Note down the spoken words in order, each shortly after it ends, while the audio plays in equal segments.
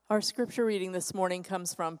Our scripture reading this morning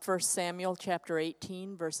comes from 1 Samuel chapter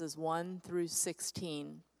 18, verses 1 through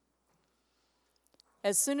 16.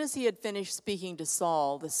 As soon as he had finished speaking to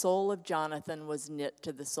Saul, the soul of Jonathan was knit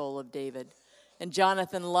to the soul of David, and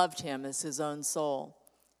Jonathan loved him as his own soul.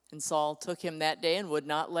 And Saul took him that day and would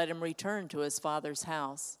not let him return to his father's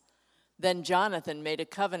house. Then Jonathan made a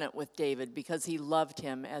covenant with David because he loved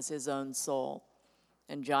him as his own soul.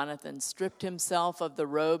 And Jonathan stripped himself of the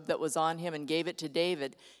robe that was on him and gave it to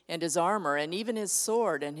David, and his armor, and even his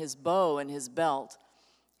sword, and his bow, and his belt.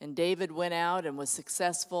 And David went out and was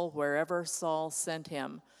successful wherever Saul sent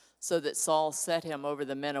him, so that Saul set him over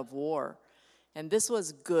the men of war. And this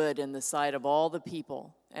was good in the sight of all the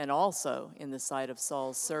people, and also in the sight of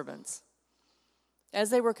Saul's servants. As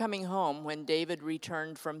they were coming home, when David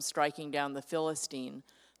returned from striking down the Philistine,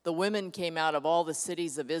 the women came out of all the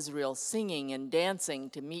cities of Israel singing and dancing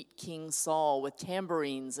to meet King Saul with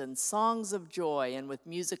tambourines and songs of joy and with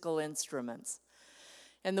musical instruments.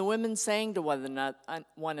 And the women sang to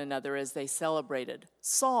one another as they celebrated,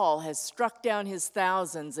 "Saul has struck down his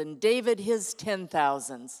thousands and David his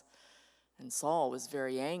 10,000s." And Saul was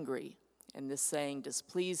very angry, and this saying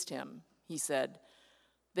displeased him. He said,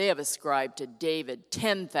 "They have ascribed to David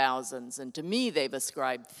 10,000s, and to me they've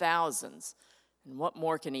ascribed thousands. And what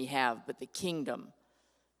more can he have but the kingdom?"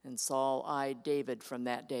 And Saul eyed David from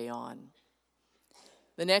that day on.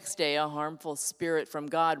 The next day, a harmful spirit from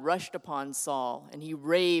God rushed upon Saul, and he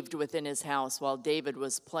raved within his house while David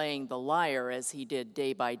was playing the lyre as he did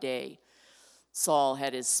day by day. Saul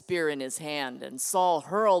had his spear in his hand, and Saul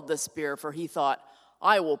hurled the spear, for he thought,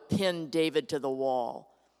 "I will pin David to the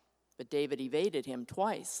wall." But David evaded him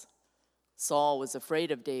twice. Saul was afraid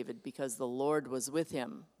of David because the Lord was with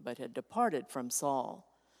him, but had departed from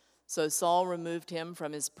Saul. So Saul removed him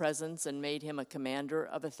from his presence and made him a commander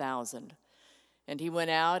of 1,000. And he went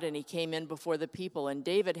out and he came in before the people, and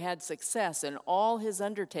David had success in all his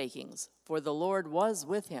undertakings, for the Lord was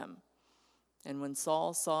with him. And when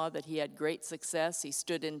Saul saw that he had great success, he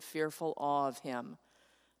stood in fearful awe of him.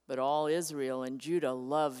 But all Israel and Judah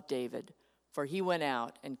loved David, for he went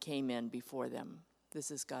out and came in before them. This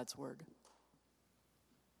is God's word.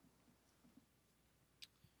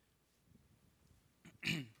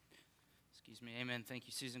 Excuse me. Amen. Thank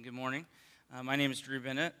you, Susan. Good morning. My name is Drew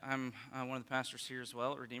Bennett. I'm one of the pastors here as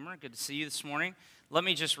well at Redeemer. Good to see you this morning. Let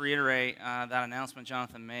me just reiterate that announcement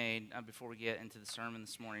Jonathan made before we get into the sermon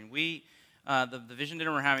this morning. The vision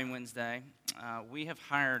dinner we're having Wednesday, we have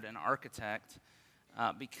hired an architect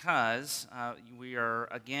because we are,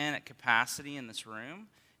 again, at capacity in this room.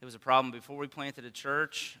 It was a problem before we planted a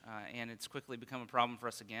church, and it's quickly become a problem for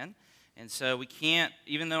us again. And so we can't,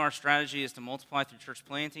 even though our strategy is to multiply through church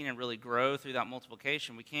planting and really grow through that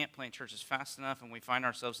multiplication, we can't plant churches fast enough, and we find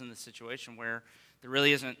ourselves in this situation where there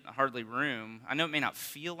really isn't hardly room. I know it may not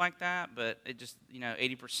feel like that, but it just,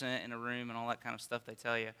 80% in a room and all that kind of stuff they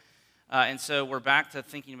tell you. And so we're back to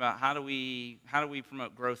thinking about how do we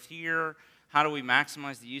promote growth here? How do we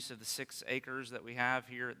maximize the use of the 6 acres that we have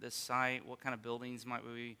here at this site? What kind of buildings might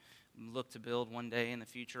we look to build one day in the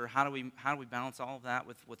future? How do we balance all of that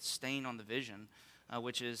with staying on the vision,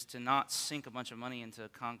 which is to not sink a bunch of money into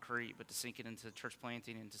concrete, but to sink it into church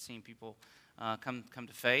planting and to seeing people come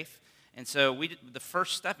to faith. And so the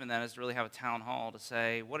first step in that is to really have a town hall to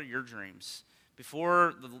say, what are your dreams?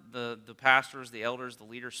 Before the pastors, the elders, the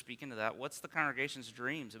leaders speak into that, what's the congregation's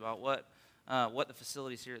dreams about what the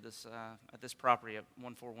facilities here at this property at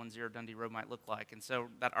 1410 Dundee Road might look like? And so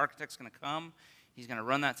that architect's going to come. He's going to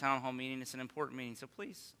run that town hall meeting. It's an important meeting, so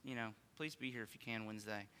please be here if you can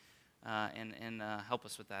Wednesday and help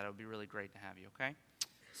us with that. It would be really great to have you, okay?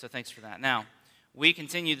 So thanks for that. Now, we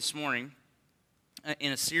continue this morning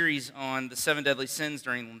in a series on the 7 deadly sins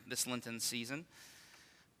during this Lenten season.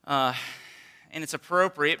 And it's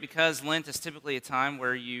appropriate because Lent is typically a time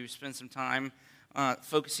where you spend some time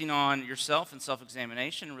focusing on yourself and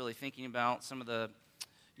self-examination and really thinking about some of the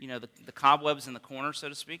cobwebs in the corner, so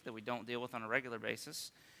to speak, that we don't deal with on a regular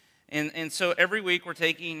basis. And so every week we're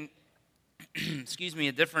taking,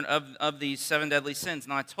 a different of these 7 deadly sins.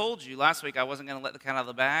 Now, I told you last week I wasn't going to let the cat out of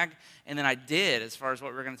the bag, and then I did as far as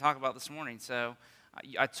what we were going to talk about this morning. So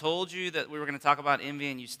I told you that we were going to talk about envy,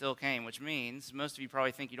 and you still came, which means most of you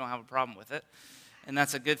probably think you don't have a problem with it, and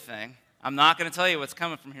that's a good thing. I'm not going to tell you what's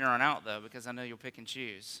coming from here on out, though, because I know you'll pick and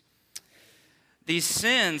choose. These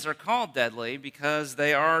sins are called deadly because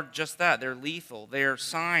they are just that. They're lethal. They are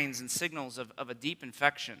signs and signals of a deep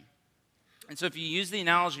infection. And so if you use the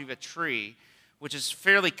analogy of a tree, which is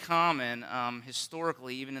fairly common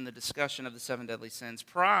historically, even in the discussion of the 7 deadly sins,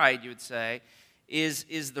 pride, you would say,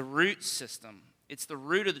 is the root system. It's the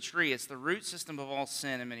root of the tree. It's the root system of all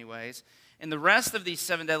sin in many ways. And the rest of these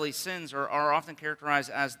 7 deadly sins are often characterized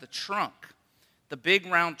as the trunk, the big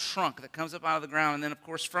round trunk that comes up out of the ground. And then, of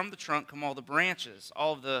course, from the trunk come all the branches,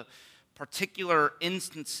 all of the particular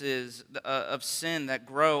instances of sin that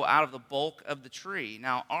grow out of the bulk of the tree.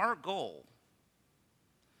 Now, our goal,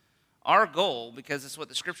 because it's what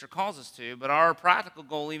the Scripture calls us to, but our practical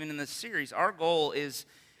goal, even in this series, our goal is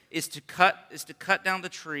to cut down the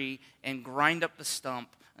tree and grind up the stump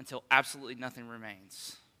until absolutely nothing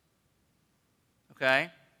remains.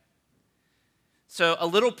 Okay? So a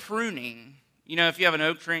little pruning, if you have an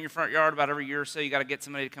oak tree in your front yard, about every year or so, you got to get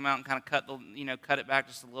somebody to come out and kind of cut it back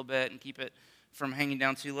just a little bit and keep it from hanging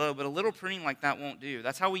down too low. But a little pruning like that won't do.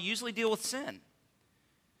 That's how we usually deal with sin.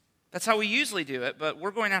 That's how we usually do it, but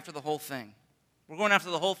we're going after the whole thing. We're going after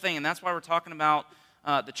the whole thing, and that's why we're talking about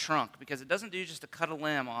the trunk, because it doesn't do just to cut a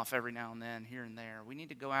limb off every now and then, here and there. We need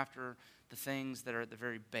to go after the things that are at the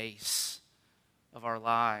very base of our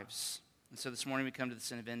lives. And so this morning we come to the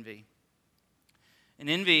sin of envy. And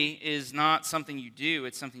envy is not something you do,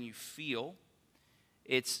 it's something you feel.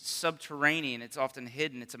 It's subterranean, it's often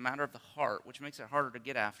hidden, it's a matter of the heart, which makes it harder to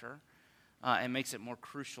get after and makes it more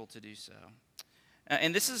crucial to do so.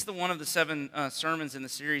 And this is one of the 7 sermons in the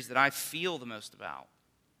series that I feel the most about.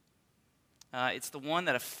 It's the one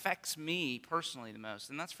that affects me personally the most,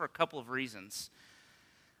 and that's for a couple of reasons.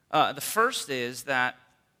 The first is that,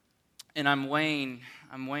 and I'm weighing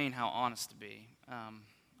how honest to be.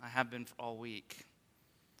 I have been all week.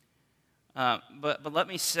 But let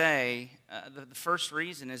me say, the first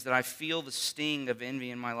reason is that I feel the sting of envy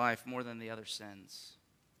in my life more than the other sins.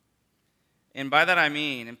 And by that I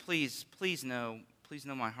mean, and please know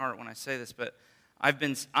my heart when I say this, but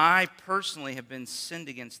I personally have been sinned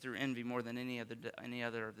against through envy more than any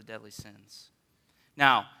other of the deadly sins.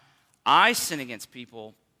 Now, I sin against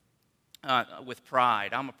people with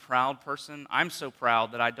pride. I'm a proud person. I'm so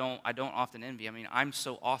proud that I don't often envy. I mean, I'm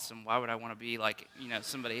so awesome. Why would I want to be like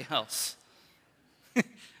somebody else?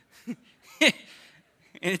 And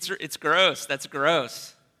it's gross. That's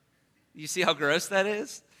gross. You see how gross that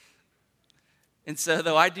is? And so,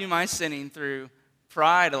 though I do my sinning through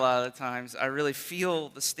pride a lot of the times, I really feel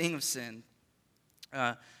the sting of sin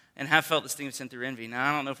and have felt the sting of sin through envy.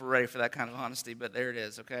 Now, I don't know if we're ready for that kind of honesty, but there it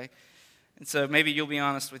is, okay? And so maybe you'll be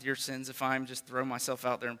honest with your sins if I'm just throwing myself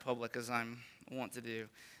out there in public as I want to do.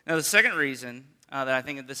 Now, the second reason that I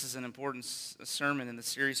think that this is an important sermon in the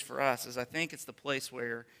series for us is I think it's the place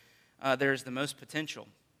where there's the most potential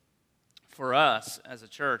for us as a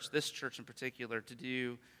church, this church in particular, to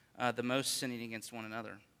do the most sinning against one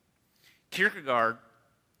another. Kierkegaard,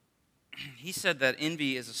 he said that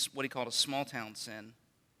envy is what he called a small-town sin.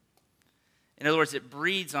 In other words, it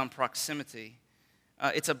breeds on proximity.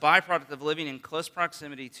 It's a byproduct of living in close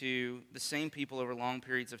proximity to the same people over long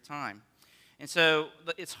periods of time. And so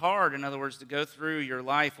it's hard, in other words, to go through your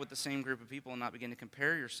life with the same group of people and not begin to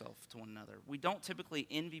compare yourself to one another. We don't typically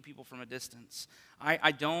envy people from a distance.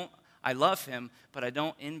 I love him, but I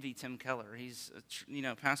don't envy Tim Keller. He's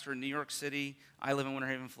pastor in New York City. I live in Winter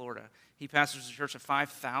Haven, Florida. He pastors a church of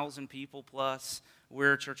 5,000 people plus.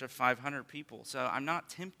 We're a church of 500 people. So I'm not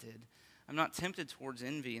tempted. I'm not tempted towards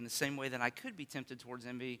envy in the same way that I could be tempted towards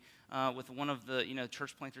envy with one of the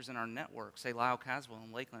church planters in our network, say Lyle Caswell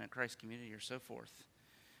in Lakeland at Christ Community or so forth.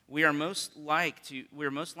 We are most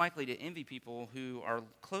likely to envy people who are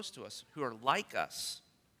close to us, who are like us.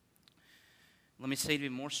 Let me say it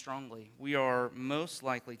even more strongly. We are most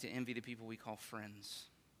likely to envy the people we call friends.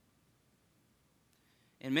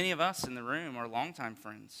 And many of us in the room are longtime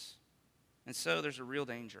friends. And so there's a real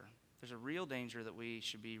danger. There's a real danger that we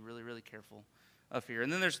should be really, really careful of here.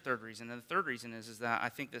 And then there's a third reason. And the third reason is that I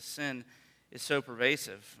think this sin is so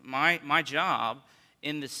pervasive. My job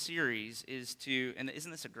in this series is to, and isn't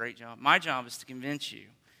this a great job? My job is to convince you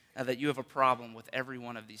that you have a problem with every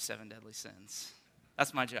one of these 7 deadly sins.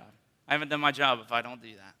 That's my job. I haven't done my job if I don't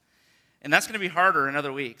do that. And that's going to be harder in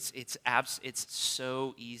other weeks. It's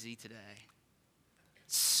so easy today.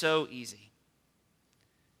 So easy.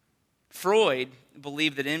 Freud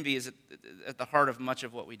believed that envy is at the heart of much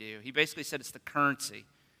of what we do. He basically said it's the currency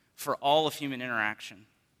for all of human interaction.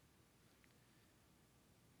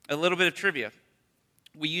 A little bit of trivia.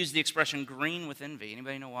 We use the expression green with envy.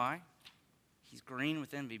 Anybody know why? He's green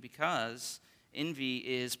with envy because envy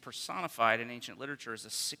is personified in ancient literature as a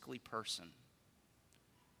sickly person.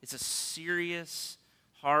 It's a serious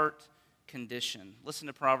heart condition. Listen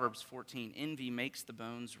to Proverbs 14. Envy makes the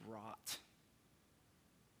bones rot.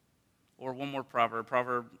 Or one more proverb,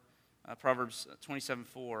 Proverbs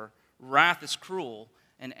 27:4. Wrath is cruel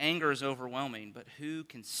and anger is overwhelming, but who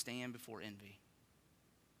can stand before envy?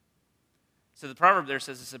 So the proverb there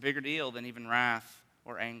says it's a bigger deal than even wrath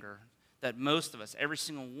or anger. that most of us, every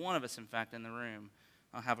single one of us, in fact, in the room,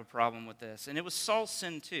 have a problem with this. And it was Saul's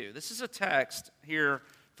sin too. This is a text here,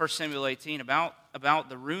 1 Samuel 18, about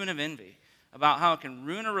the ruin of envy, about how it can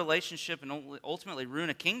ruin a relationship and ultimately ruin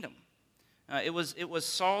a kingdom. It was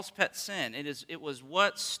Saul's pet sin. It was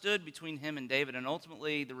what stood between him and David, and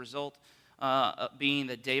ultimately the result being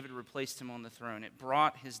that David replaced him on the throne. It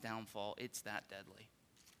brought his downfall. It's that deadly.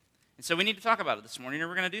 And so we need to talk about it this morning, and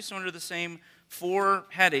we're going to do so under the same 4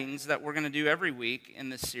 headings that we're going to do every week in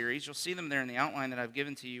this series. You'll see them there in the outline that I've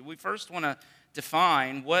given to you. We first want to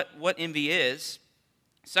define what envy is.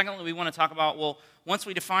 Secondly, we want to talk about, well, once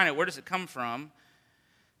we define it, where does it come from?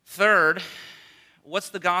 Third, what's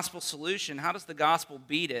the gospel solution? How does the gospel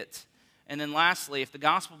beat it? And then lastly, if the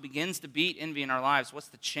gospel begins to beat envy in our lives, what's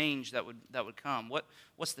the change that would come?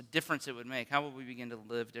 What's the difference it would make? How would we begin to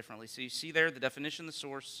live differently? So you see there the definition, the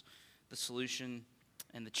source, the solution,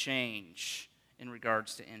 and the change in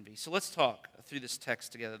regards to envy. So let's talk through this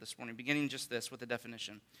text together this morning, beginning just this with the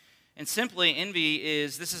definition. And simply, envy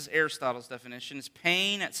this is Aristotle's definition, is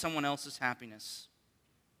pain at someone else's happiness.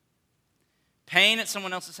 Pain at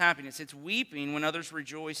someone else's happiness. It's weeping when others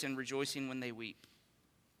rejoice and rejoicing when they weep.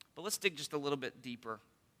 But let's dig just a little bit deeper.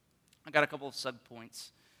 I got a couple of subpoints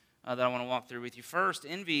that I want to walk through with you. First,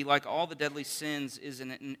 envy, like all the deadly sins, is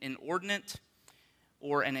an inordinate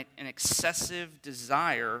or an excessive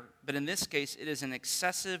desire, but in this case, it is an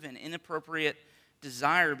excessive and inappropriate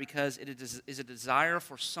desire because it is a desire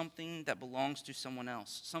for something that belongs to someone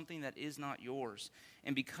else, something that is not yours.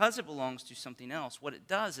 And because it belongs to something else, what it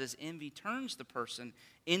does is envy turns the person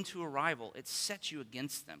into a rival. It sets you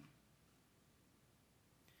against them.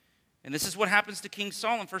 And this is what happens to King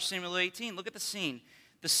Saul in 1 Samuel 18. Look at the scene.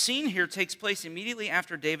 The scene here takes place immediately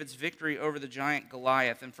after David's victory over the giant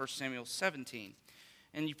Goliath in 1 Samuel 17.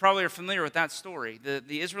 And you probably are familiar with that story.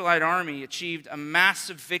 The Israelite army achieved a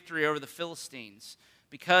massive victory over the Philistines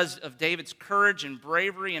because of David's courage and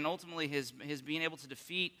bravery and ultimately his being able to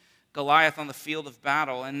defeat Goliath on the field of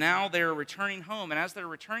battle. And now they're returning home. And as they're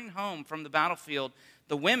returning home from the battlefield,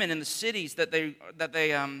 the women in the cities that they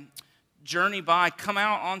journey by come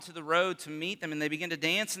out onto the road to meet them, and they begin to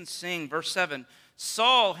dance and sing. Verse 7,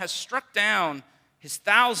 Saul has struck down his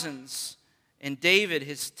thousands, and David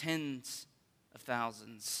his tens of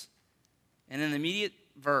thousands. And in the immediate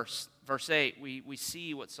verse 8, we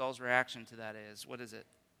see what Saul's reaction to that is. What is it?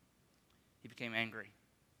 He became angry.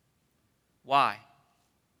 Why?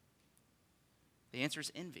 The answer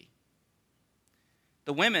is envy.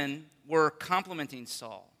 The women were complimenting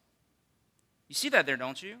Saul. You see that there,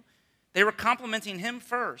 don't you? They were complimenting him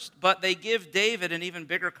first, but they give David an even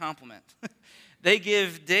bigger compliment. They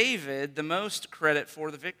give David the most credit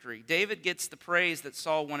for the victory. David gets the praise that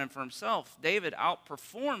Saul wanted for himself. David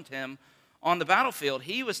outperformed him on the battlefield.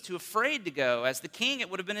 He was too afraid to go. As the king, it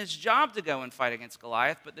would have been his job to go and fight against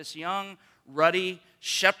Goliath, but this young, ruddy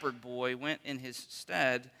shepherd boy went in his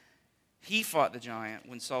stead. He fought the giant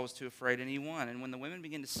when Saul was too afraid, and he won. And when the women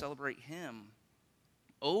began to celebrate him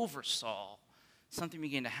over Saul, something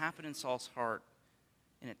began to happen in Saul's heart,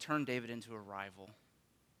 and it turned David into a rival.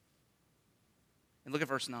 And look at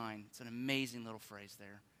verse 9. It's an amazing little phrase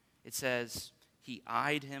there. It says, he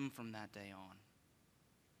eyed him from that day on.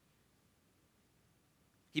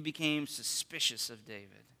 He became suspicious of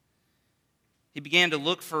David. He began to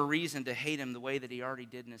look for a reason to hate him the way that he already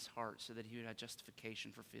did in his heart so that he would have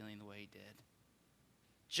justification for feeling the way he did.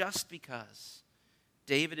 Just because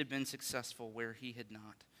David had been successful where he had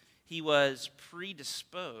not. He was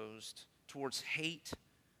predisposed towards hate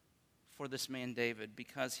for this man David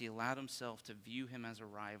because he allowed himself to view him as a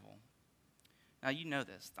rival. Now you know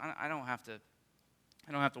this. I don't have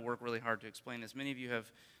to work really hard to explain this. Many of you have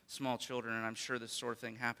small children, and I'm sure this sort of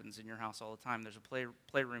thing happens in your house all the time. There's a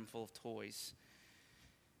playroom full of toys.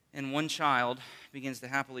 And one child begins to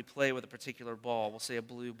happily play with a particular ball, we'll say a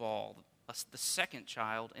blue ball. The second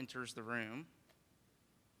child enters the room.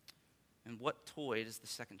 And what toy does the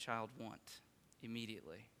second child want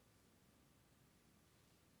immediately?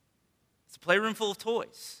 It's a playroom full of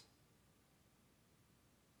toys.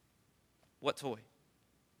 What toy?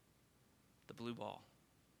 The blue ball.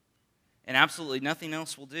 And absolutely nothing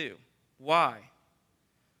else will do. Why?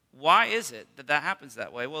 Why is it that happens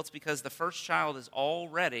that way? Well, it's because the first child is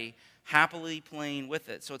already happily playing with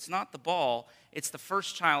it. So it's not the ball, it's the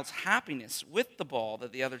first child's happiness with the ball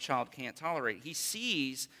that the other child can't tolerate. He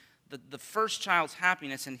sees the first child's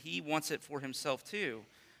happiness, and he wants it for himself too.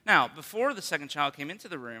 Now, before the second child came into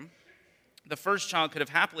the room, the first child could have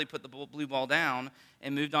happily put the blue ball down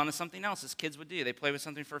and moved on to something else, as kids would do. They play with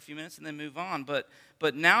something for a few minutes and then move on. But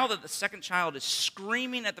now that the second child is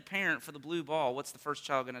screaming at the parent for the blue ball, what's the first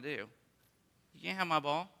child going to do? You can't have my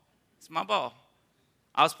ball. It's my ball.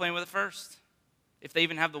 I was playing with it first. If they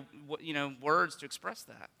even have the words to express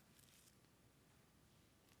that.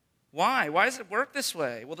 Why? Why does it work this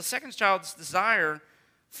way? Well, the second child's desire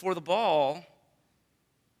for the ball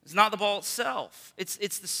is not the ball itself. It's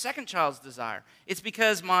the second child's desire. It's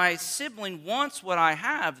because my sibling wants what I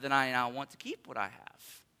have, then I now want to keep what I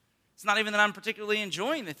have. It's not even that I'm particularly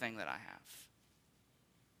enjoying the thing that I have.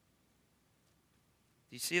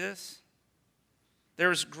 Do you see this? There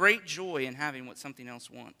is great joy in having what something else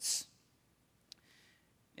wants.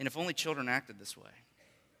 And if only children acted this way.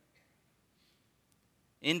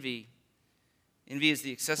 Envy is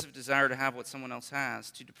the excessive desire to have what someone else has,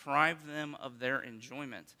 to deprive them of their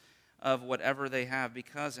enjoyment of whatever they have,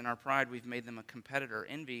 because in our pride we've made them a competitor.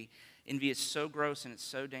 Envy is so gross and it's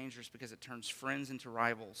so dangerous because it turns friends into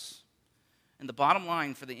rivals. And the bottom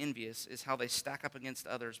line for the envious is how they stack up against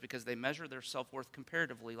others because they measure their self-worth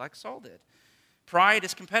comparatively like Saul did. Pride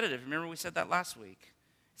is competitive. Remember we said that last week.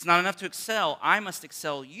 It's not enough to excel. I must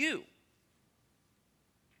excel you.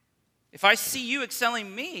 If I see you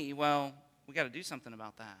excelling me, well, we got to do something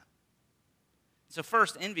about that. So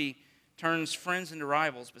first, envy turns friends into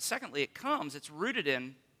rivals. But secondly, it's rooted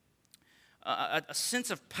in a sense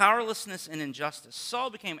of powerlessness and injustice. Saul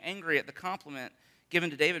became angry at the compliment given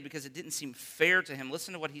to David because it didn't seem fair to him.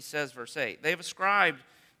 Listen to what he says, verse 8. They have ascribed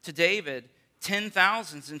to David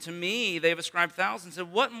 10,000s, and to me they have ascribed thousands.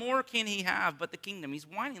 And what more can he have but the kingdom? He's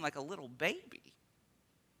whining like a little baby.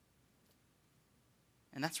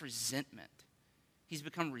 And that's resentment. He's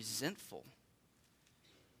become resentful.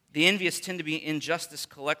 The envious tend to be injustice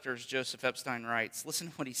collectors, Joseph Epstein writes. Listen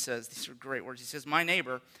to what he says. These are great words. He says, my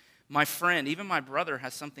neighbor, my friend, even my brother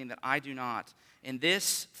has something that I do not. And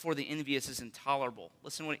this for the envious is intolerable.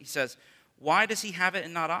 Listen to what he says. Why does he have it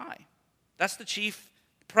and not I? That's the chief,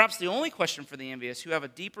 perhaps the only question for the envious, who have a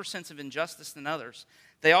deeper sense of injustice than others.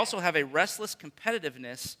 They also have a restless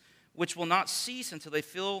competitiveness which will not cease until they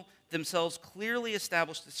feel themselves clearly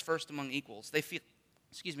established as first among equals. They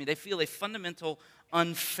feel a fundamental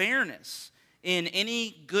unfairness in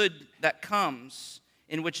any good that comes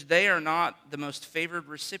in which they are not the most favored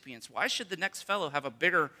recipients. Why should the next fellow have a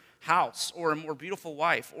bigger house or a more beautiful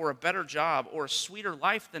wife or a better job or a sweeter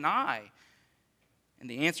life than I? And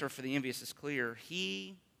the answer for the envious is clear.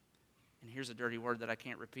 He, and here's a dirty word that I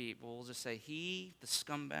can't repeat, but we'll just say he, the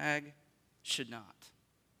scumbag, should not.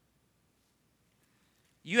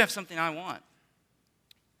 You have something I want.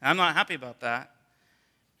 I'm not happy about that.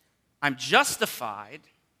 I'm justified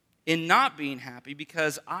in not being happy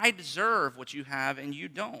because I deserve what you have and you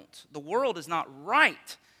don't. The world is not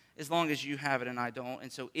right as long as you have it and I don't,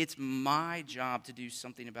 and so it's my job to do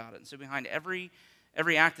something about it. And so behind every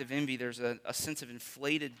act of envy, there's a sense of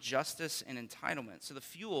inflated justice and entitlement. So the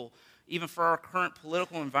fuel, even for our current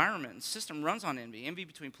political environment and system, runs on envy. Envy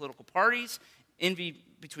between political parties, envy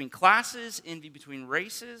between classes, envy between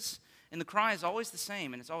races. And the cry is always the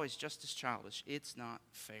same, and it's always just as childish. It's not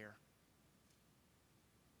fair.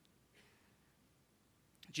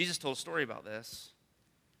 Jesus told a story about this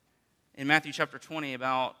in Matthew chapter 20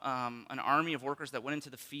 about an army of workers that went into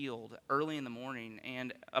the field early in the morning,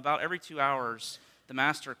 and about every 2 hours, the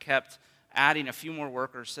master kept adding a few more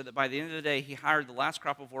workers so that by the end of the day, he hired the last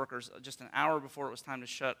crop of workers just an hour before it was time to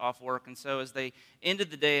shut off work. And so as they ended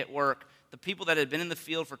the day at work, the people that had been in the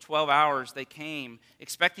field for 12 hours, they came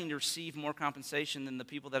expecting to receive more compensation than the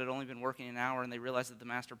people that had only been working an hour, and they realized that the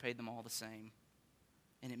master paid them all the same.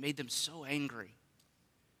 And it made them so angry.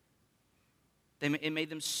 It made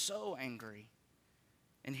them so angry.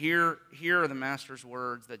 And here are the master's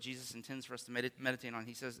words that Jesus intends for us to meditate on.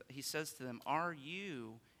 He says to them, are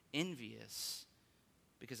you envious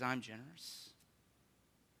because I'm generous?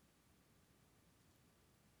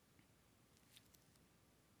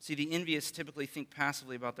 See, the envious typically think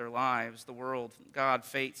passively about their lives, the world, God,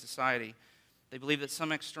 fate, society. They believe that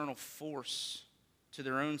some external force to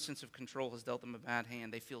their own sense of control has dealt them a bad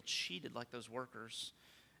hand. They feel cheated like those workers.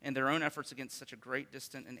 And their own efforts against such a great,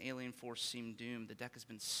 distant, and alien force seem doomed. The deck has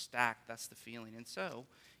been stacked. That's the feeling. And so,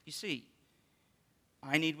 you see,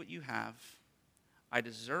 I need what you have. I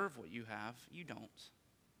deserve what you have. You don't.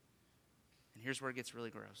 And here's where it gets really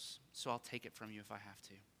gross. So I'll take it from you if I have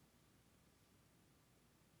to.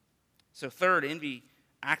 So third, envy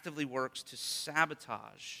actively works to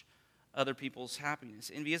sabotage other people's happiness.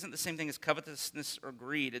 Envy isn't the same thing as covetousness or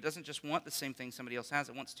greed. It doesn't just want the same thing somebody else has.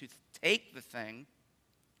 It wants to take the thing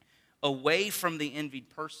away from the envied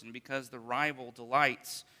person because the rival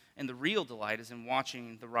delights, and the real delight is in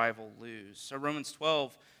watching the rival lose. So Romans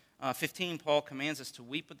 12:15, Paul commands us to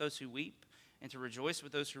weep with those who weep and to rejoice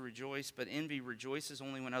with those who rejoice, but envy rejoices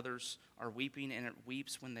only when others are weeping, and it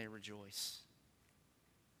weeps when they rejoice.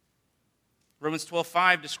 Romans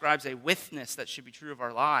 12:5 describes a withness that should be true of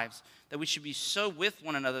our lives, that we should be so with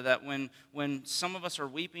one another that when some of us are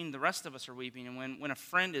weeping, the rest of us are weeping. And when a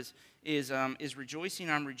friend is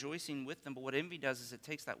rejoicing, I'm rejoicing with them. But what envy does is it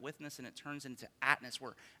takes that withness and it turns into atness.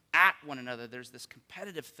 We're at one another. There's this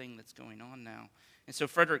competitive thing that's going on now. And so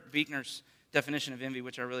Frederick Buechner's definition of envy,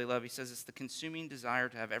 which I really love, he says it's the consuming desire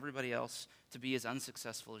to have everybody else to be as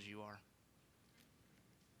unsuccessful as you are.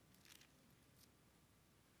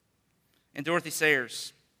 And Dorothy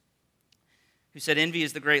Sayers, who said, envy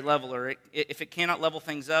is the great leveler. If it cannot level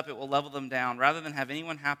things up, it will level them down. Rather than have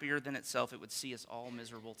anyone happier than itself, it would see us all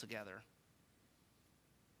miserable together.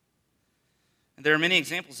 And there are many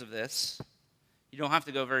examples of this. You don't have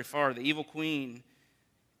to go very far. The evil queen,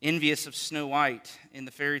 envious of Snow White in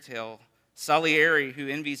the fairy tale. Salieri, who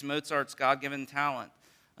envies Mozart's God-given talent.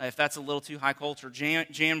 If that's a little too high culture.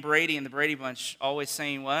 Jan Brady and the Brady Bunch always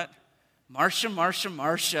saying what? Marcia, Marcia,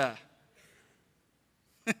 Marcia.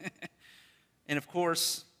 And of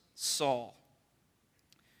course, Saul,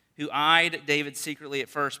 who eyed David secretly at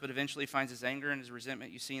first, but eventually finds his anger and his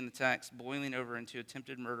resentment, you see in the text, boiling over into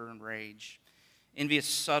attempted murder and rage. Envy is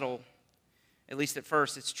subtle, at least at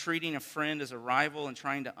first. It's treating a friend as a rival and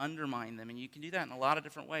trying to undermine them. And you can do that in a lot of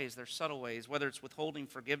different ways. There's subtle ways, whether it's withholding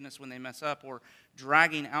forgiveness when they mess up, or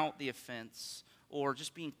dragging out the offense, or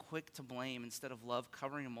just being quick to blame instead of love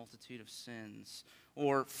covering a multitude of sins,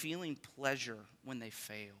 or feeling pleasure when they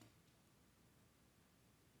fail.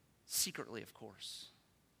 Secretly, of course.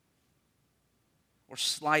 Or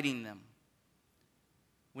slighting them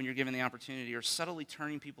when you're given the opportunity, or subtly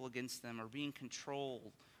turning people against them, or being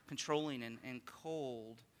controlling and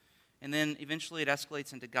cold. And then eventually it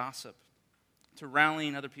escalates into gossip, to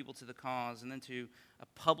rallying other people to the cause, and then to a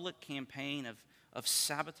public campaign of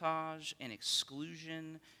sabotage and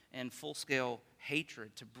exclusion and full-scale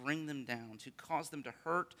hatred to bring them down, to cause them to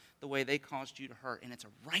hurt the way they caused you to hurt. And it's a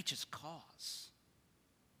righteous cause.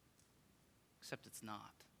 Except it's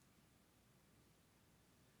not.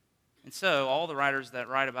 And so all the writers that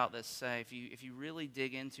write about this say, if you really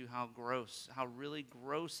dig into how really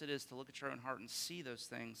gross it is to look at your own heart and see those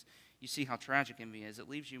things, you see how tragic envy is. It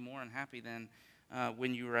leaves you more unhappy than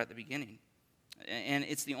when you were at the beginning. And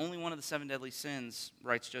it's the only one of the 7 deadly sins,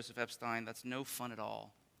 writes Joseph Epstein, that's no fun at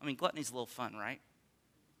all. I mean, gluttony's a little fun, right?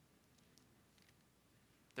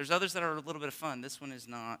 There's others that are a little bit of fun. This one is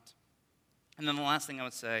not. And then the last thing I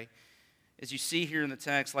would say is you see here in the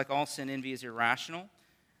text, like all sin, envy is irrational.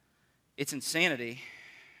 It's insanity.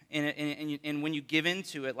 And when you give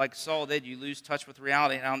into it, like Saul did, you lose touch with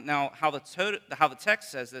reality. Now how the text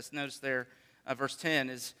says this, notice there, verse 10,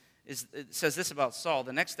 it says this about Saul.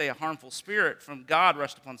 The next day a harmful spirit from God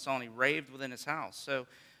rushed upon Saul, and he raved within his house. So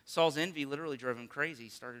Saul's envy literally drove him crazy. He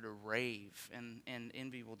started to rave, and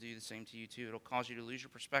envy will do the same to you too. It'll cause you to lose your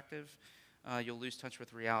perspective. You'll lose touch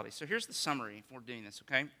with reality. So here's the summary if we're doing this,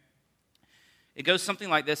 okay? It goes something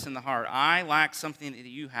like this in the heart. I lack something that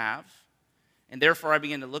you have, and therefore I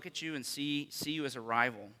begin to look at you and see you as a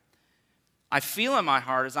rival. I feel in my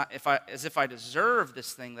heart as if I deserve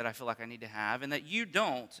this thing that I feel like I need to have, and that you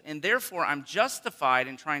don't, and therefore I'm justified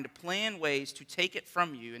in trying to plan ways to take it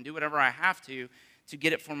from you and do whatever I have to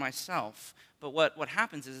get it for myself. But what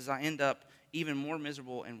happens is I end up even more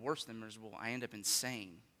miserable and worse than miserable. I end up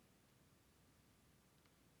insane.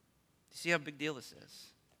 You see how big deal this is?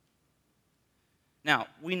 Now,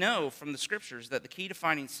 we know from the scriptures that the key to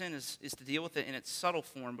fighting sin is to deal with it in its subtle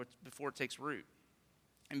form before it takes root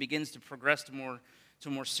and begins to progress to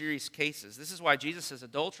more serious cases. This is why Jesus says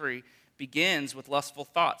adultery begins with lustful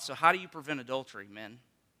thoughts. So how do you prevent adultery, men?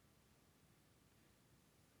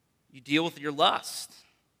 You deal with your lust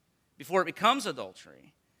before it becomes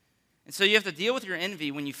adultery. And so you have to deal with your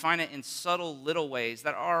envy when you find it in subtle little ways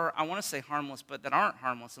that are, I want to say harmless, but that aren't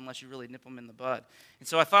harmless unless you really nip them in the bud. And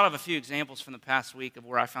so I thought of a few examples from the past week of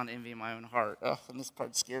where I found envy in my own heart. Oh, and this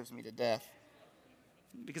part scares me to death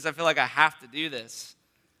because I feel like I have to do this,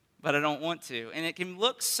 but I don't want to. And it can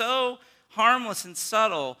look so harmless and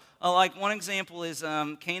subtle. Like one example is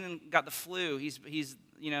Canaan got the flu. He's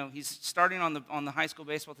starting on the high school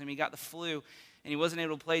baseball team. He got the flu, and he wasn't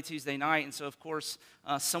able to play Tuesday night. And so, of course,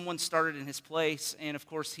 someone started in his place. And, of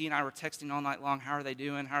course, he and I were texting all night long, how are they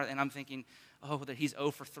doing? And I'm thinking, oh, that he's 0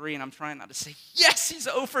 for 3. And I'm trying not to say, yes, he's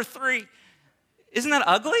 0 for 3. Isn't that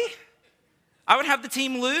ugly? I would have the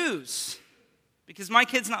team lose because my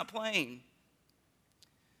kid's not playing.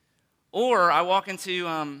 Or I walked into,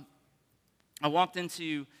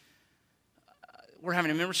 we're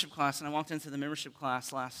having a membership class, and I walked into the membership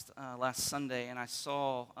class last Sunday, and I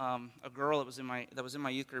saw a girl that was in my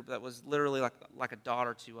youth group that was literally like a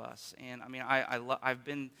daughter to us. And I mean, I've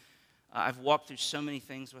been I've walked through so many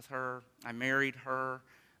things with her. I married her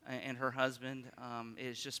and her husband.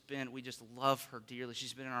 It's just been, we just love her dearly.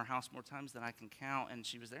 She's been in our house more times than I can count, and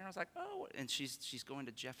she was there. And I was like, oh, and she's going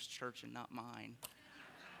to Jeff's church and not mine.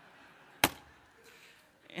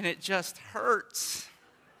 And it just hurts.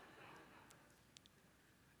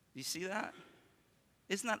 Do you see that?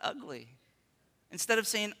 Isn't that ugly? Instead of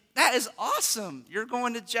saying, that is awesome, you're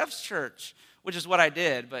going to Jeff's church, which is what I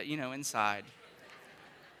did, but, inside.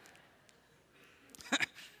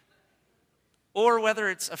 Or whether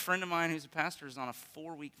it's a friend of mine who's a pastor is on a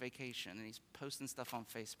 4-week vacation, and he's posting stuff on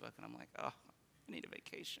Facebook, and I'm like, oh, I need a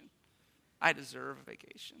vacation. I deserve a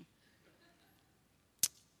vacation. Do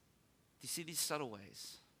you see these subtle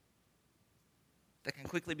ways that can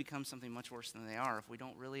quickly become something much worse than they are if we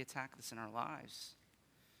don't really attack this in our lives?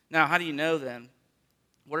 Now, how do you know then?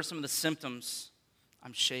 What are some of the symptoms?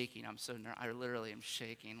 I'm shaking. I literally am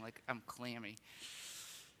shaking, like I'm clammy.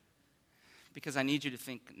 Because I need you to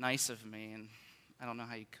think nice of me, and I don't know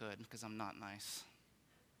how you could because I'm not nice.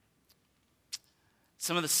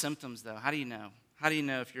 Some of the symptoms, though, how do you know? How do you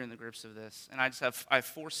know if you're in the grips of this? And I have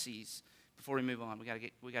 4 C's before we move on. We got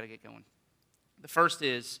to get going. The first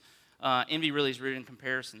is envy really is rooted in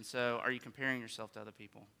comparison. So, are you comparing yourself to other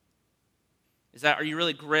people? Are you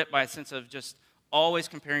really gripped by a sense of just always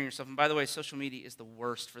comparing yourself? And by the way, social media is the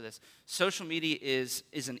worst for this. Social media is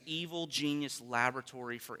an evil genius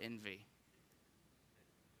laboratory for envy.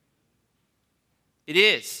 It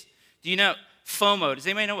is. Do you know FOMO? Does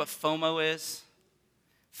anybody know what FOMO is?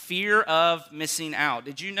 Fear of missing out.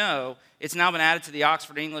 Did you know it's now been added to the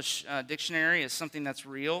Oxford English Dictionary as something that's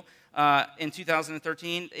real? In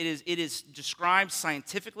 2013, it is described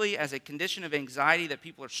scientifically as a condition of anxiety that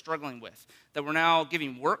people are struggling with. That we're now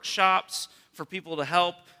giving workshops for people to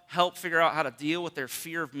help figure out how to deal with their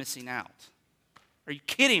fear of missing out. Are you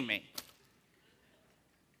kidding me?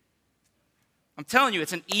 I'm telling you,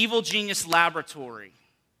 it's an evil genius laboratory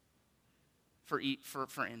for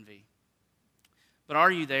envy. But are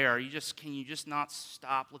you there? Can you just not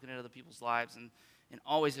stop looking at other people's lives and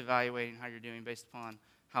always evaluating how you're doing based upon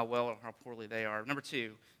how well or how poorly they are? Number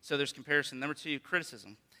 2, so there's comparison. Number 2,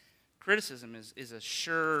 criticism. Criticism is a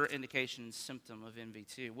sure indication and symptom of envy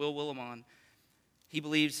too. Will Willimon, he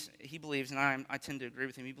believes, and I tend to agree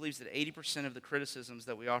with him, he believes that 80% of the criticisms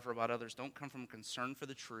that we offer about others don't come from concern for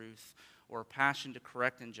the truth or a passion to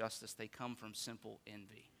correct injustice. They come from simple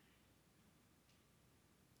envy.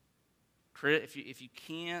 If you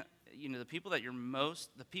can't, the people that you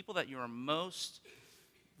are most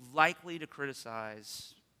likely to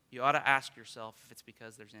criticize, you ought to ask yourself if it's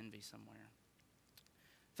because there's envy somewhere.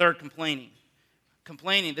 Third, complaining.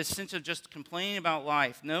 Complaining, this sense of just complaining about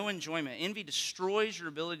life, no enjoyment. Envy destroys your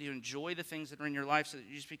ability to enjoy the things that are in your life so that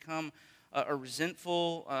you just become a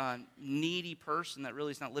resentful, needy person that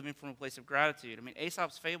really is not living from a place of gratitude. I mean,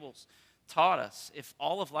 Aesop's fables taught us if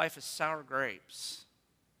all of life is sour grapes,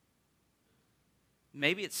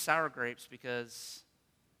 maybe it's sour grapes because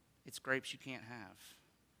it's grapes you can't have,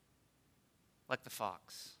 like the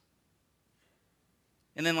fox.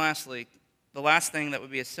 And then lastly, the last thing that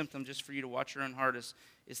would be a symptom just for you to watch your own heart is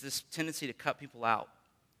this tendency to cut people out.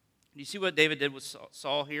 Do you see what David did with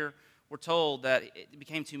Saul here? We're told that it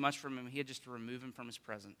became too much for him. He had just to remove him from his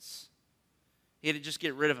presence. He had to just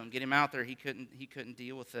get rid of him, get him out there. He couldn't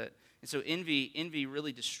deal with it. And so envy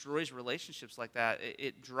really destroys relationships like that.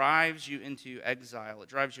 It drives you into exile. It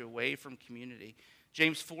drives you away from community.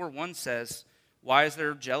 James 4:1 says, why is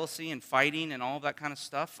there jealousy and fighting and all of that kind of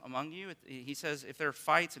stuff among you? He says if there are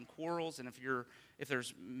fights and quarrels and if your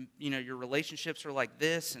relationships are like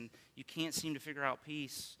this and you can't seem to figure out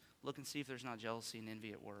peace, look and see if there's not jealousy and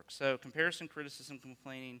envy at work. So comparison, criticism,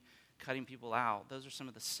 complaining, cutting people out, those are some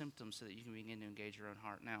of the symptoms so that you can begin to engage your own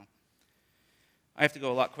heart. Now, I have to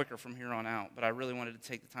go a lot quicker from here on out, but I really wanted to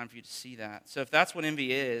take the time for you to see that. So if that's what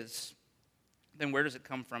envy is, then where does it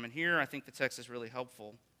come from? And here I think the text is really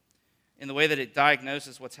helpful in the way that it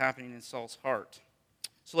diagnoses what's happening in Saul's heart.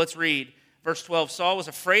 So let's read verse 12. Saul was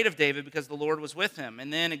afraid of David because the Lord was with him.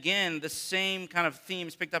 And then again, the same kind of theme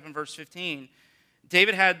is picked up in verse 15.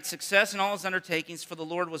 David had success in all his undertakings, for the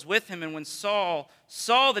Lord was with him. And when Saul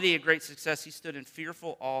saw that he had great success, he stood in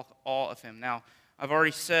fearful awe of him. Now, I've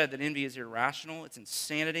already said that envy is irrational. It's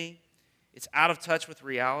insanity. It's out of touch with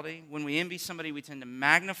reality. When we envy somebody, we tend to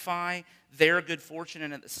magnify their good fortune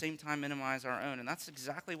and at the same time minimize our own. And that's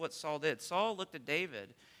exactly what Saul did. Saul looked at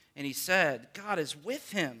David and he said, God is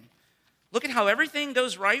with him. Look at how everything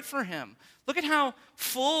goes right for him. Look at how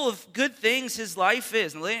full of good things his life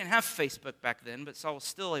is. And they didn't have Facebook back then, but Saul was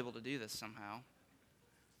still able to do this somehow.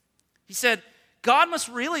 He said, God must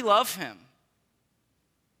really love him.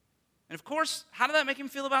 And of course, how did that make him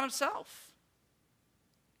feel about himself?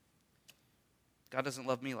 God doesn't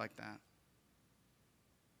love me like that.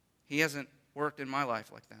 He hasn't worked in my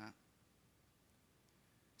life like that.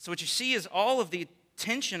 So what you see is all of the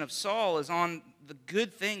attention of Saul is on the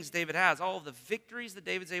good things David has, all of the victories that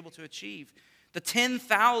David's able to achieve, the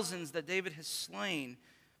 10,000s that David has slain,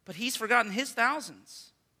 but he's forgotten his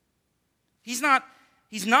thousands. He's not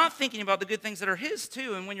thinking about the good things that are his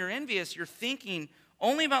too, and when you're envious, you're thinking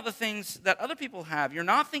only about the things that other people have. You're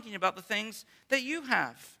not thinking about the things that you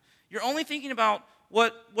have. You're only thinking about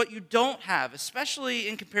what you don't have, especially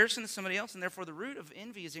in comparison to somebody else, and therefore the root of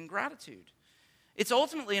envy is ingratitude. It's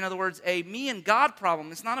ultimately, in other words, a me and God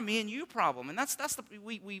problem. It's not a me and you problem. And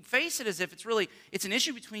we face it as if it's an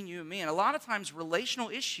issue between you and me. And a lot of times relational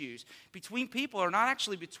issues between people are not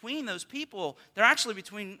actually between those people. They're actually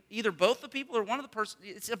between either both the people or one of the person.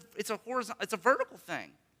 It's a vertical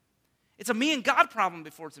thing. It's a me and God problem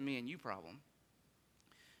before it's a me and you problem.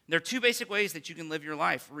 There are two basic ways that you can live your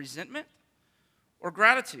life: resentment or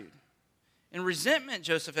gratitude. And resentment,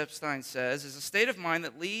 Joseph Epstein says, is a state of mind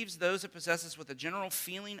that leaves those it possesses with a general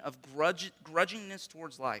feeling of grudgingness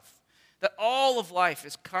towards life. That all of life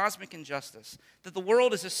is cosmic injustice. That the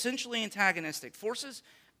world is essentially antagonistic. Forces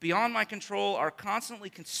beyond my control are constantly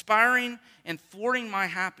conspiring and thwarting my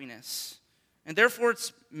happiness. And therefore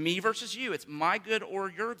it's me versus you. It's my good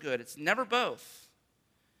or your good. It's never both.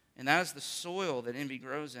 And that is the soil that envy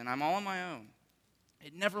grows in. I'm all on my own.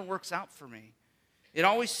 It never works out for me. It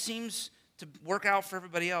always seems to work out for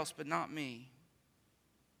everybody else, but not me.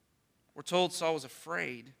 We're told Saul was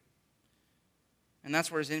afraid, and that's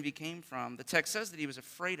where his envy came from. The text says that he was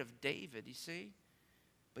afraid of David, you see?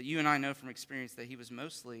 But you and I know from experience that he was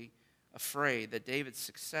mostly afraid that David's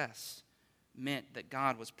success meant that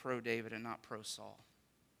God was pro-David and not pro-Saul.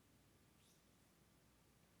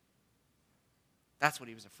 That's what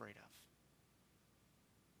he was afraid of.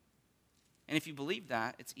 And if you believe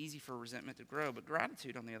that, it's easy for resentment to grow. But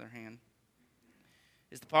gratitude, on the other hand,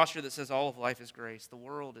 is the posture that says all of life is grace. The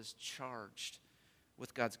world is charged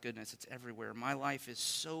with God's goodness. It's everywhere. My life is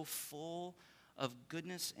so full of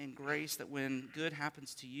goodness and grace that when good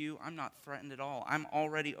happens to you, I'm not threatened at all. I'm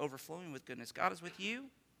already overflowing with goodness. God is with you.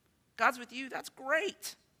 God's with you. That's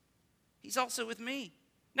great. He's also with me.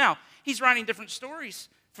 Now, he's writing different stories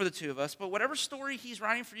for the two of us, but whatever story he's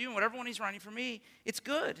writing for you and whatever one he's writing for me, it's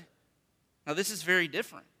good. Now, this is very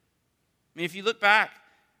different. I mean, if you look back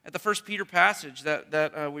at the 1 Peter passage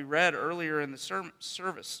that we read earlier in the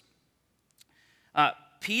service,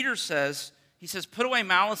 Peter says, put away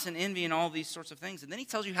malice and envy and all these sorts of things. And then he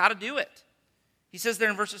tells you how to do it. He says there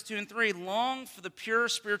in verses 2 and 3, long for the pure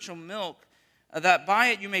spiritual milk, that by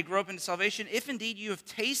it you may grow up into salvation, if indeed you have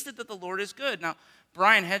tasted that the Lord is good. Now,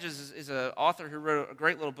 Brian Hedges is an author who wrote a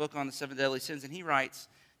great little book on the 7 deadly sins, and he writes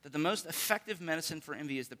that the most effective medicine for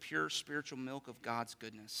envy is the pure spiritual milk of God's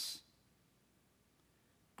goodness.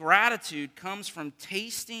 Gratitude comes from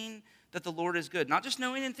tasting that the Lord is good. Not just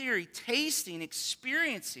knowing in theory, tasting,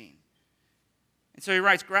 experiencing. And so he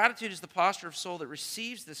writes, gratitude is the posture of soul that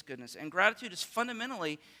receives this goodness. And gratitude is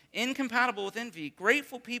fundamentally incompatible with envy.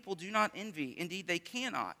 Grateful people do not envy. Indeed, they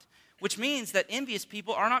cannot. Which means that envious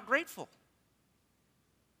people are not grateful.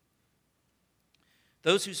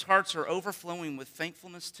 Those whose hearts are overflowing with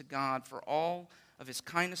thankfulness to God for all of his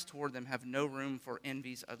kindness toward them have no room for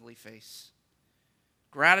envy's ugly face.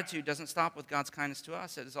 Gratitude doesn't stop with God's kindness to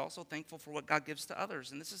us. It is also thankful for what God gives to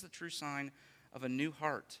others. And this is the true sign of a new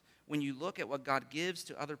heart. When you look at what God gives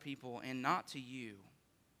to other people and not to you.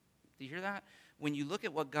 Do you hear that? When you look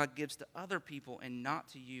at what God gives to other people and not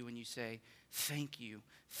to you, and you say, thank you,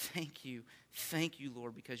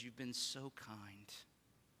 Lord, because you've been so kind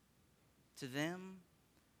to them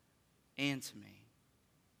and to me.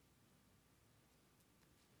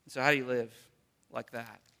 So how do you live like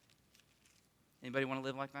that? Anybody want to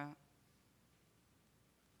live like that?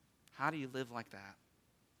 How do you live like that?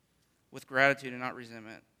 With gratitude and not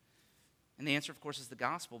resentment. And the answer, of course, is the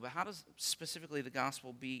gospel. But how does specifically the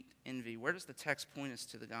gospel beat envy? Where does the text point us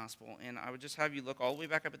to the gospel? And I would just have you look all the way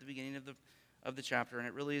back up at the beginning of the chapter, and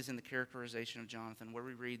it really is in the characterization of Jonathan, where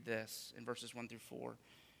we read this in verses 1 through 4,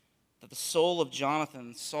 that the soul of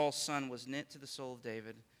Jonathan, Saul's son, was knit to the soul of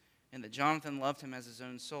David, and that Jonathan loved him as his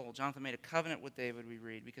own soul. Jonathan made a covenant with David, we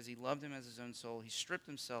read, because he loved him as his own soul. He stripped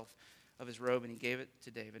himself of his robe and he gave it to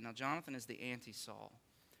David. Now, Jonathan is the anti-Saul.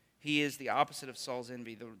 He is the opposite of Saul's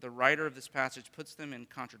envy. The writer of this passage puts them in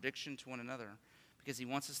contradiction to one another because he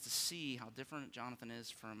wants us to see how different Jonathan is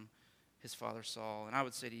from his father Saul. And I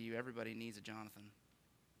would say to you, everybody needs a Jonathan.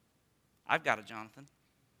 I've got a Jonathan.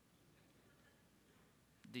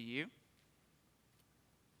 Do you?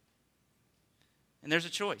 And there's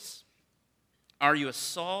a choice. Are you a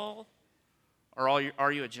Saul or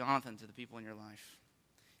are you a Jonathan to the people in your life?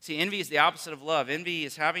 See, envy is the opposite of love. Envy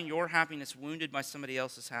is having your happiness wounded by somebody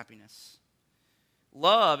else's happiness.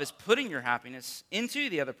 Love is putting your happiness into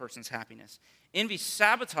the other person's happiness. Envy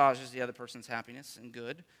sabotages the other person's happiness and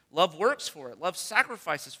good. Love works for it. Love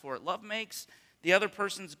sacrifices for it. Love makes the other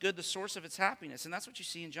person's good the source of its happiness. And that's what you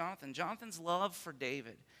see in Jonathan. Jonathan's love for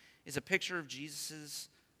David is a picture of Jesus'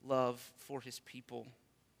 love for his people.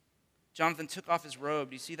 Jonathan took off his robe.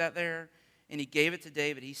 Do you see that there? And he gave it to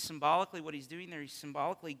David. He's symbolically, what he's doing there, he's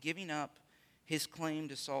symbolically giving up his claim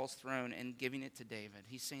to Saul's throne and giving it to David.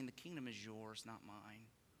 He's saying the kingdom is yours, not mine.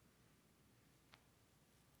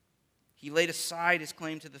 He laid aside his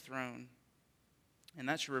claim to the throne. And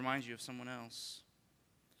that should remind you of someone else.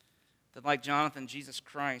 That like Jonathan, Jesus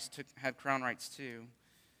Christ had crown rights too.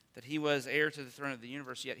 That he was heir to the throne of the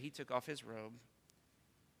universe, yet he took off his robe.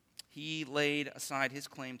 He laid aside his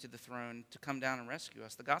claim to the throne to come down and rescue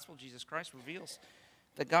us. The gospel of Jesus Christ reveals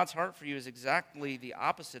that God's heart for you is exactly the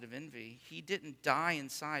opposite of envy. He didn't die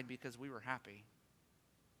inside because we were happy.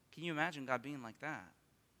 Can you imagine God being like that?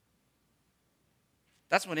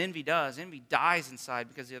 That's what envy does. Envy dies inside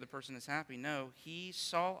because the other person is happy. No, he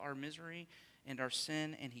saw our misery and our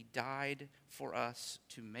sin, and he died for us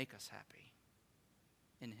to make us happy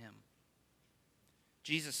in him.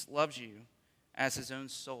 Jesus loves you as his own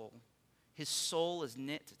soul. His soul is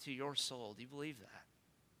knit to your soul. Do you believe that?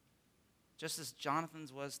 Just as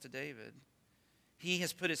Jonathan's was to David. He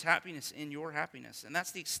has put his happiness in your happiness, and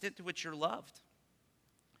that's the extent to which you're loved.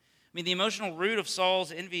 I mean, the emotional root of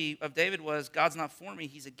Saul's envy of David was, God's not for me,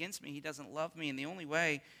 he's against me, he doesn't love me, and the only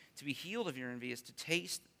way to be healed of your envy is to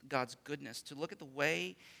taste God's goodness, to look at the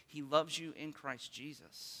way he loves you in Christ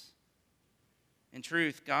Jesus. In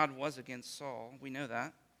truth, God was against Saul. We know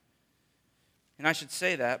that. And I should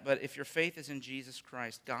say that, but if your faith is in Jesus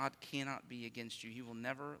Christ, God cannot be against you. He will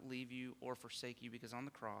never leave you or forsake you, because on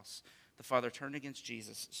the cross, the Father turned against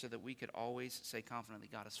Jesus so that we could always say confidently,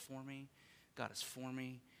 God is for me, God is for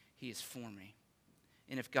me, he is for me.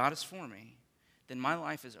 And if God is for me, then my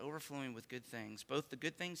life is overflowing with good things, both the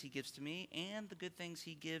good things he gives to me and the good things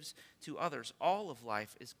he gives to others. All of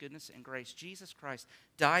life is goodness and grace. Jesus Christ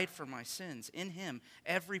died for my sins. In him,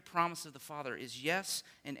 every promise of the Father is yes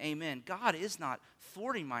and amen. God is not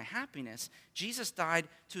thwarting my happiness. Jesus died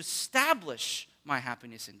to establish my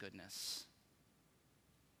happiness and goodness.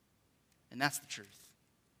 And that's the truth.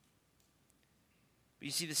 But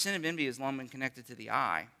you see, the sin of envy has long been connected to the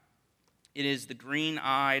eye. It is the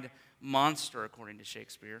green-eyed monster, according to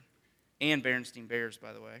Shakespeare, and Berenstain Bears,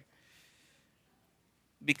 by the way,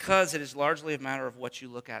 because it is largely a matter of what you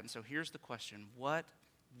look at. And so here's the question: what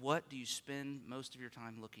do you spend most of your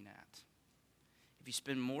time looking at? If you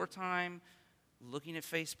spend more time looking at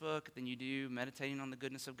Facebook than you do meditating on the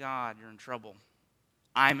goodness of God, you're in trouble.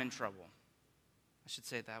 I'm in trouble. I should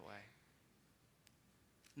say it that way.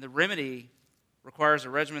 And the remedy requires a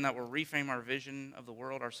regimen that will reframe our vision of the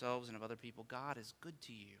world, ourselves, and of other people. God is good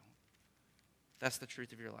to you. That's the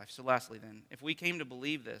truth of your life. So lastly then, if we came to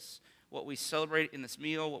believe this, what we celebrate in this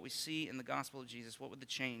meal, what we see in the gospel of Jesus, what would the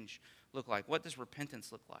change look like? What does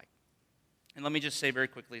repentance look like? And let me just say very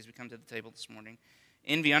quickly as we come to the table this morning,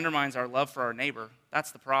 envy undermines our love for our neighbor. That's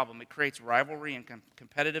the problem. It creates rivalry and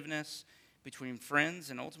competitiveness between friends,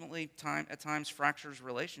 and ultimately, at times, fractures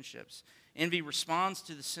relationships. Envy responds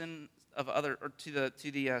to the sin of other, or to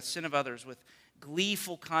the sin of others with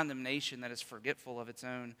gleeful condemnation that is forgetful of its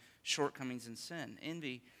own shortcomings and sin.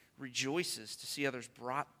 Envy rejoices to see others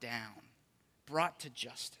brought down, brought to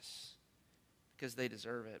justice, because they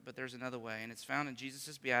deserve it. But there's another way, and it's found in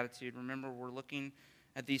Jesus' beatitude. Remember, we're looking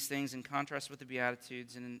at these things in contrast with the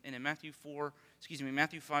beatitudes. And in Matthew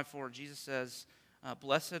 5:4, Jesus says,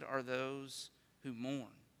 "Blessed are those who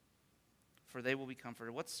mourn, for they will be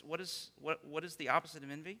comforted." What is the opposite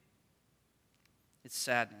of envy? It's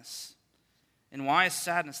sadness. And why is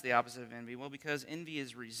sadness the opposite of envy? Well, because envy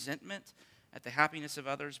is resentment at the happiness of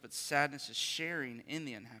others, but sadness is sharing in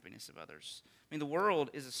the unhappiness of others. I mean, the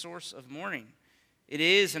world is a source of mourning. It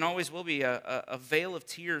is and always will be a veil of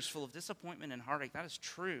tears full of disappointment and heartache. That is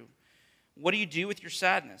true. What do you do with your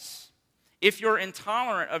sadness? If you're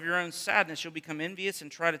intolerant of your own sadness, you'll become envious and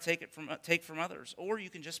try to take from others. Or you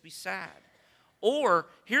can just be sad. Or,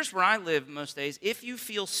 here's where I live most days. If you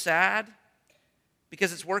feel sad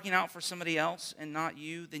because it's working out for somebody else and not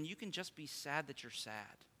you, then you can just be sad that you're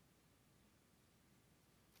sad.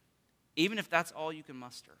 Even if that's all you can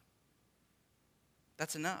muster.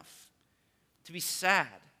 That's enough. To be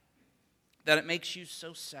sad, that it makes you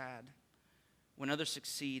so sad when others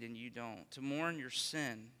succeed and you don't. To mourn your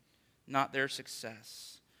sin, not their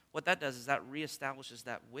success. what that does is that reestablishes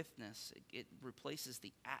that withness. It replaces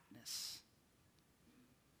the atness.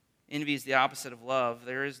 Envy is the opposite of love.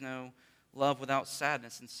 There is no love without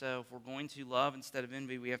sadness. And so if we're going to love instead of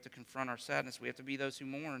envy, we have to confront our sadness. We have to be those who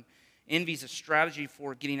mourn. Envy is a strategy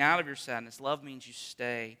for getting out of your sadness. Love means you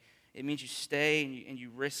stay. It means you stay and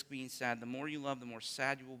you risk being sad. The more you love, the more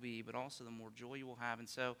sad you will be, but also the more joy you will have. And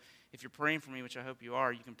so if you're praying for me, which I hope you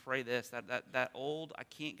are, you can pray this. That old, I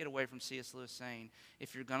can't get away from C.S. Lewis saying,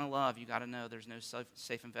 if you're going to love, you got to know there's no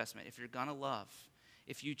safe investment. If you're going to love,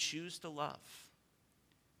 if you choose to love,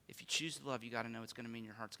 you got to know it's going to mean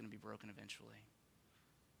your heart's going to be broken eventually.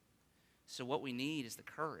 So what we need is the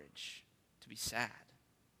courage to be sad.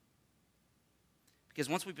 Because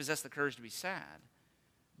once we possess the courage to be sad,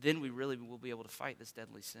 then we really will be able to fight this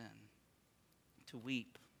deadly sin. To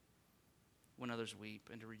weep when others weep,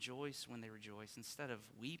 and to rejoice when they rejoice, instead of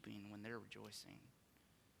weeping when they're rejoicing,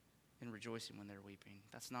 and rejoicing when they're weeping.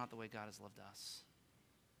 That's not the way God has loved us.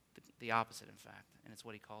 The opposite, in fact, and it's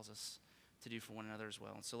what he calls us to do for one another as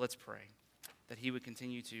well. And so let's pray that he would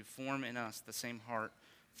continue to form in us the same heart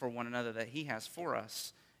for one another that he has for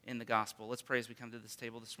us in the gospel. Let's pray as we come to this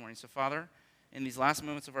table this morning. So, Father, in these last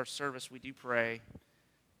moments of our service, we do pray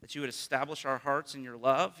that you would establish our hearts in your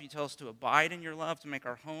love. You tell us to abide in your love, to make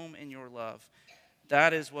our home in your love.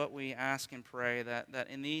 That is what we ask and pray, that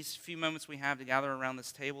in these few moments we have to gather around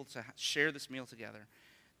this table to share this meal together,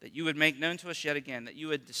 that you would make known to us yet again, that you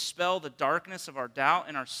would dispel the darkness of our doubt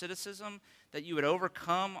and our cynicism, that you would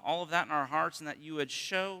overcome all of that in our hearts, and that you would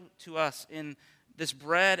show to us in this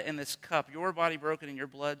bread and this cup, your body broken and your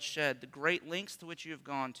blood shed, the great lengths to which you have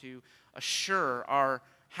gone to assure our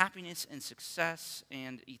happiness and success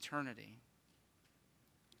and eternity.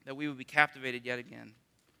 That we would be captivated yet again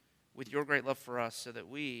with your great love for us, so that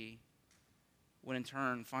we would in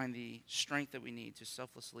turn find the strength that we need to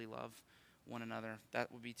selflessly love one another.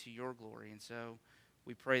 That would be to your glory. And so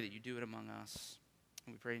we pray that you do it among us.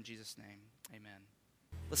 And we pray in Jesus' name. Amen.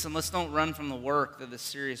 Listen, let's don't run from the work that this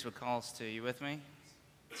series would call us to. You with me?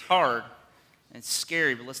 It's hard and it's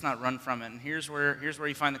scary, but let's not run from it. And here's where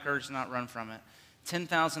you find the courage to not run from it.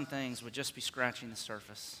 10,000 things would just be scratching the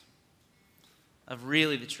surface of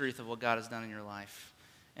really the truth of what God has done in your life.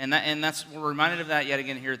 And we're reminded of that yet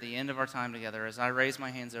again here at the end of our time together as I raise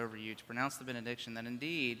my hands over you to pronounce the benediction that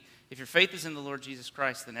indeed, if your faith is in the Lord Jesus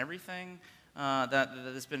Christ, then everything that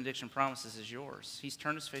this benediction promises is yours. He's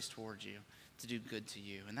turned his face towards you to do good to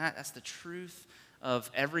you. And that's the truth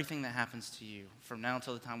of everything that happens to you from now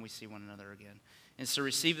until the time we see one another again. And so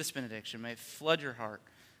receive this benediction. May it flood your heart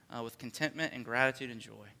with contentment and gratitude and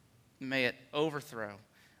joy. May it overthrow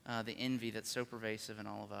the envy that's so pervasive in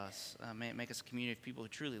all of us. May it make us a community of people who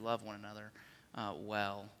truly love one another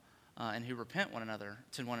well and who repent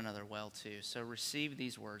to one another well too. So receive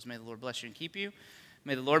these words. May the Lord bless you and keep you.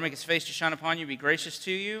 May the Lord make his face to shine upon you, be gracious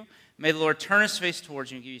to you. May the Lord turn his face towards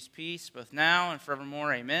you and give you his peace, both now and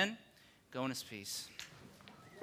forevermore. Amen. Go in his peace.